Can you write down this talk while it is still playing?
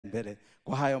mbele.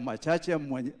 Kwa hayo machache,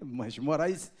 Mheshimiwa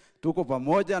Rais, tuko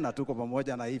pamoja na tuko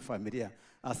pamoja na hii familia.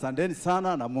 Asanteni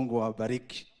sana na Mungu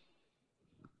awabariki.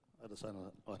 Asante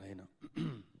sana wanaina.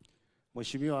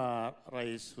 Mheshimiwa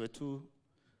Rais wetu,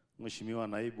 Mheshimiwa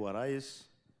Naibu wa Rais,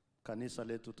 kanisa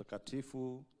letu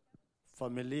takatifu,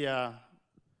 familia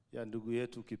ya ndugu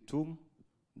yetu Kiptum,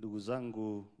 ndugu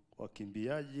zangu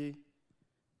wakimbiaji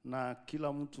na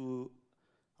kila mtu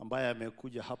ambaye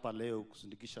amekuja hapa leo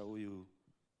kusindikisha huyu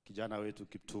kijana wetu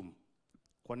Kiptum.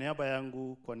 Kwa niaba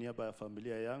yangu, kwa niaba ya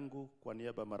familia yangu, kwa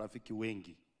niaba ya marafiki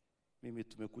wengi, mimi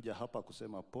tumekuja hapa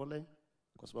kusema pole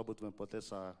kwa sababu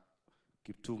tumepoteza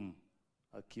Kiptum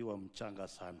akiwa mchanga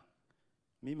sana.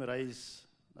 Mimi Rais,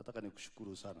 nataka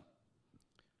nikushukuru sana.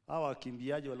 Hawa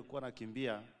wakimbiaji walikuwa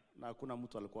nakimbia na hakuna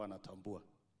mtu alikuwa anatambua.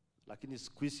 Lakini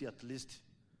siku hizi at least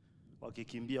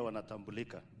wakikimbia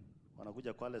wanatambulika.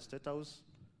 Wanakuja kwa State House,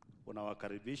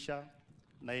 unawakaribisha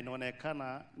na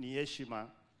inaonekana ni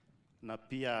heshima na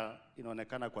pia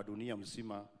inaonekana kwa dunia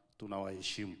mzima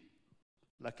tunawaheshimu.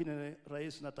 Lakini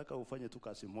Rais, nataka ufanye tu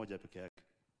kazi moja peke yake.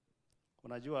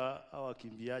 Unajua hawa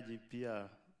wakimbiaji pia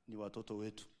ni watoto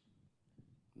wetu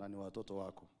na ni watoto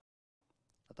wako.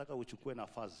 Nataka uchukue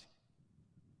nafasi,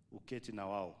 uketi na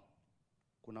wao.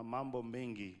 Kuna mambo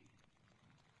mengi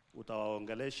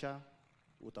utawaongelesha,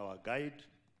 utawaguide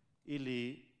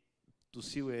ili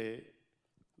tusiwe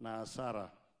na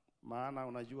hasara. Maana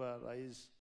unajua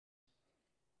Rais,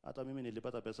 hata mimi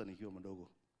nilipata pesa nikiwa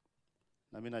mdogo.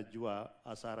 Na mimi najua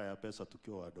hasara ya pesa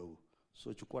tukiwa wadogo.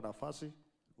 So chukua nafasi,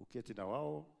 uketi na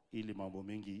wao ili mambo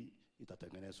mengi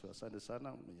itatengenezwa. Asante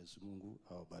sana, Mwenyezi Mungu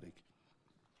awabariki.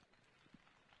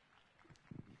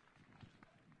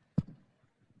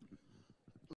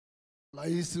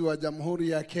 Rais wa Jamhuri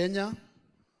ya Kenya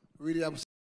William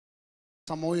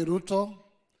Samoei Ruto,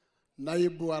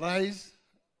 Naibu wa Rais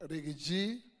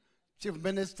Rigiji, Chief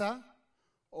Minister,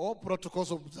 all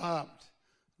protocols observed,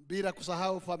 bila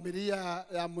kusahau familia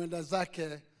ya mwenda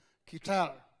zake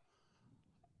Kital.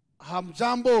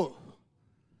 Hamjambo,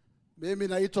 mimi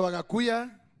naitwa Gakuya,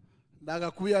 na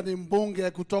Gakuya ni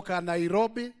mbunge kutoka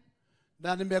Nairobi,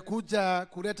 na nimekuja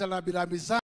kuleta rambirambi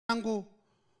zangu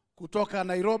kutoka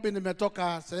Nairobi.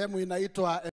 Nimetoka sehemu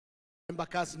inaitwa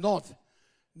Embakasi North,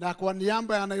 na kwa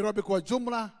niaba ya Nairobi kwa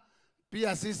jumla,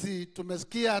 pia sisi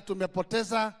tumesikia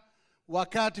tumepoteza,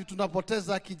 wakati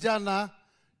tunapoteza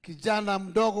kijana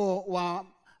mdogo wa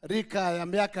rika ya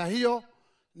miaka hiyo,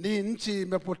 ni nchi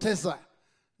imepoteza.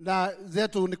 Na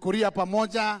zetu ni kulia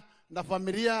pamoja na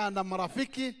familia na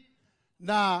marafiki,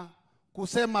 na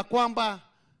kusema kwamba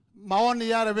maoni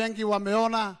yale wengi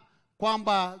wameona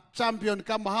kwamba champion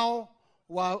kama hao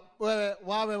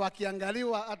wawe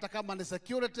wakiangaliwa hata kama ni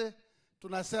security.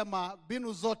 Tunasema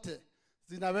binu zote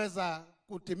zinaweza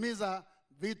kutimiza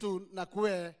vitu na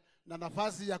kuwe na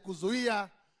nafasi ya kuzuia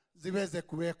ziweze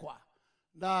kuwekwa.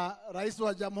 Na Rais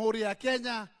wa Jamhuri ya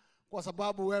Kenya, kwa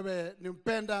sababu wewe ni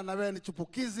mpenda na wewe ni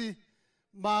chupukizi,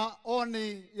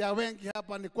 maoni ya wengi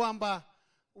hapa ni kwamba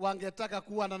wangetaka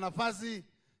kuwa na nafasi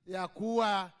ya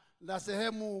kuwa na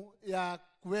sehemu ya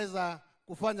kuweza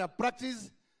kufanya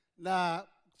practice na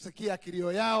kusikia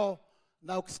kilio yao,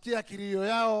 na ukisikia kilio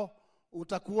yao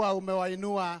utakuwa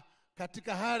umewainua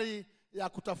katika hali ya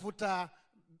kutafuta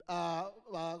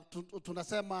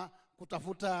tunasema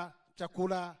kutafuta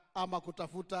chakula ama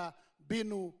kutafuta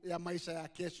binu ya maisha ya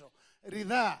kesho.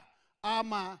 Ridhaa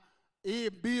ama hii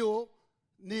bio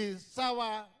ni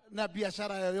sawa na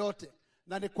biashara yoyote,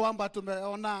 na ni kwamba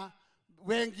tumeona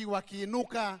wengi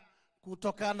wakiinuka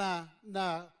kutokana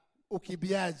na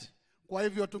ukibiaji. Kwa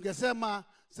hivyo tungesema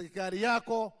serikali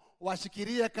yako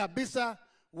washikilie kabisa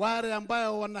wale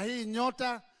ambao wana hii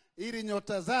nyota, ili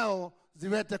nyota zao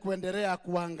ziwete kuendelea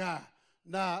kuangaa,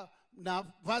 na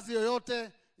vazi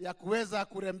yoyote ya kuweza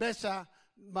kurembesha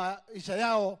maisha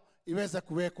yao iweze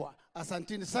kuwekwa.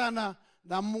 Asanteni sana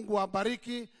na Mungu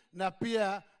awabariki, na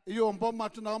pia hiyo mboma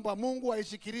tunaomba Mungu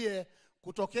aishikilie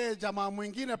kutokea jamaa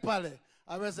mwingine pale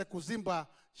aweze kuzimba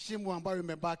shimo ambayo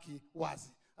imebaki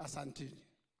wazi. Asanteni.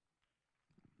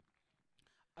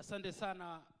 Asante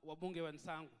sana wabunge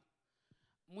wenzangu.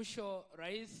 Mwisho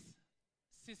Rais,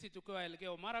 sisi tukiwa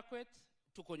Elgeyo Marakwet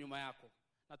tuko nyuma yako,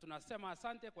 na tunasema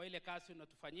asante kwa ile kazi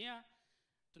unatufanyia.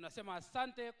 Tunasema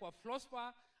asante kwa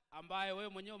Flospa ambaye wewe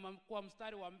mwenyewe umekuwa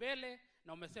mstari wa mbele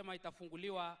na umesema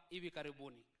itafunguliwa hivi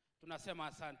karibuni. Tunasema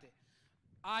asante.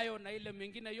 Ayo na ile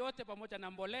mengine yote pamoja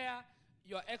na mbolea,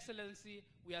 Your Excellency,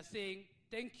 we are saying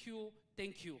thank you,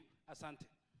 thank you. Asante.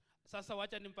 Sasa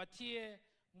wacha nimpatie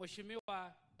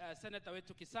Mheshimiwa Senator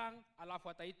wetu Kisang, alafu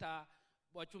ataita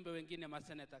wachumbe wengine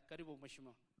maseneta. Karibu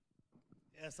Mheshimiwa.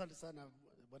 Asante sana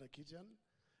Bwana Kijan.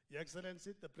 Your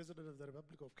Excellency, the President of the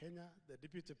Republic of Kenya, the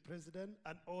Deputy President,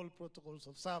 and all protocols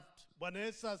observed. Bwana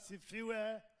Yesu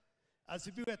asifiwe,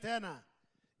 asifiwe tena.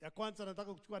 Ya kwanza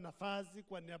nataka kuchukua nafasi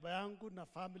kwa niaba yangu na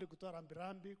family kutoa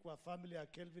rambirambi kwa family ya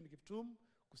Kelvin Kiptum,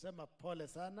 kusema pole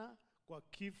sana kwa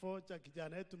kifo cha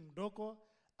kijana wetu mdogo,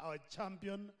 our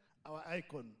champion, our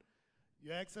icon.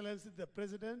 Your Excellency, the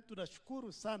President,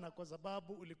 tunashukuru sana kwa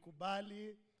sababu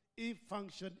ulikubali hii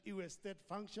function iwe state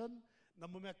function na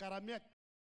mumekaramia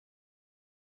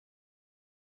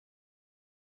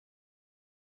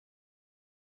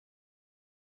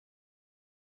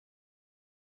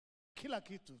kila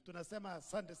kitu. Tunasema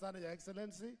asante sana Your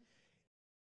Excellency.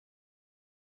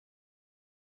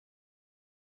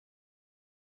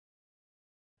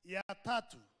 Ya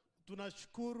tatu,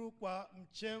 tunashukuru kwa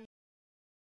mchango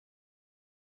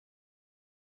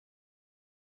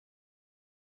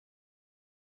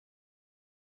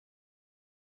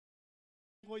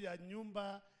ya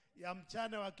nyumba ya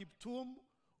mchana wa Kiptum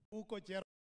uko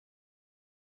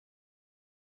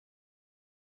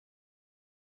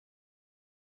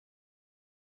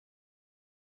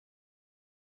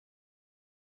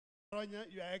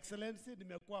Your Excellency,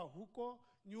 nimekuwa huko,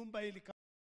 nyumba ilikamilika,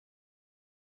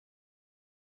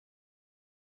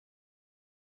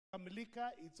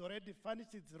 it's already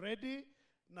furnished, it's ready,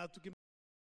 na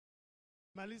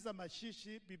tukimaliza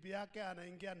mashishi bibi yake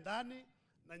anaingia ndani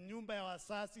na nyumba ya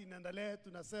wasasi inaendelea.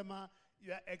 Tunasema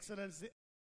Your Excellency,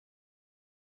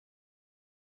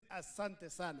 asante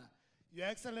sana. Your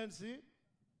Excellency,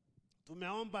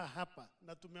 tumeomba hapa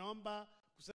na tumeomba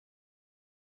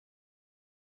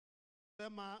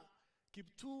kusema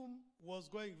Kiptum was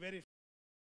going very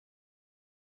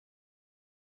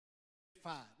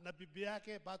far na bibi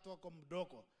yake bado wako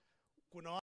mdogo.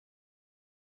 Kuna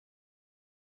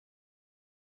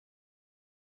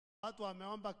watu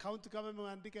wameomba county government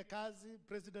waandike kazi,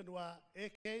 president wa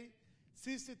AK.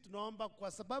 Sisi tunaomba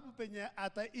kwa sababu penye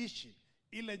ataishi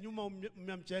ile nyuma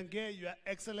mmemchengea Your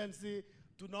Excellency,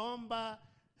 tunaomba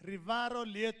Rivaro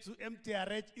yetu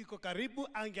MTRH iko karibu,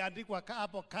 angeandikwa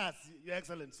hapo kazi Your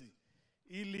Excellency,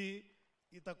 ili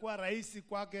itakuwa rahisi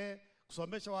kwake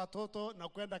kusomesha watoto na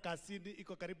kwenda kazini,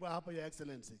 iko karibu hapo Your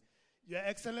Excellency. Your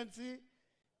Excellency,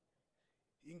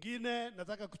 ingine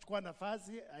nataka kuchukua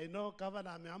nafasi, I know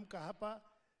Governor ameamka hapa,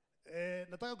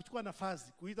 nataka kuchukua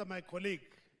nafasi kuita my colleague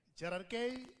CRK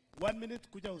 1 minute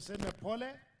kuja useme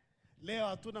pole. Leo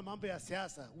hatuna mambo ya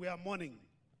siasa, we are mourning.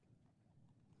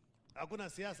 Hakuna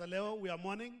siasa leo, we are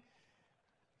mourning.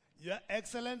 Your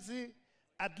Excellency,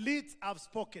 at least I've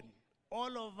spoken.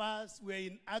 All of us were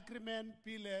in agreement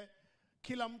pile,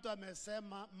 kila mtu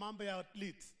amesema mambo ya at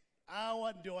least.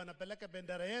 Hawa ndio wanapeleka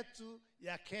bendera yetu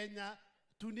ya Kenya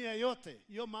dunia yote.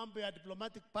 Hiyo mambo ya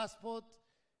diplomatic passport,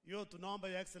 hiyo tunaomba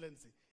Your Excellency.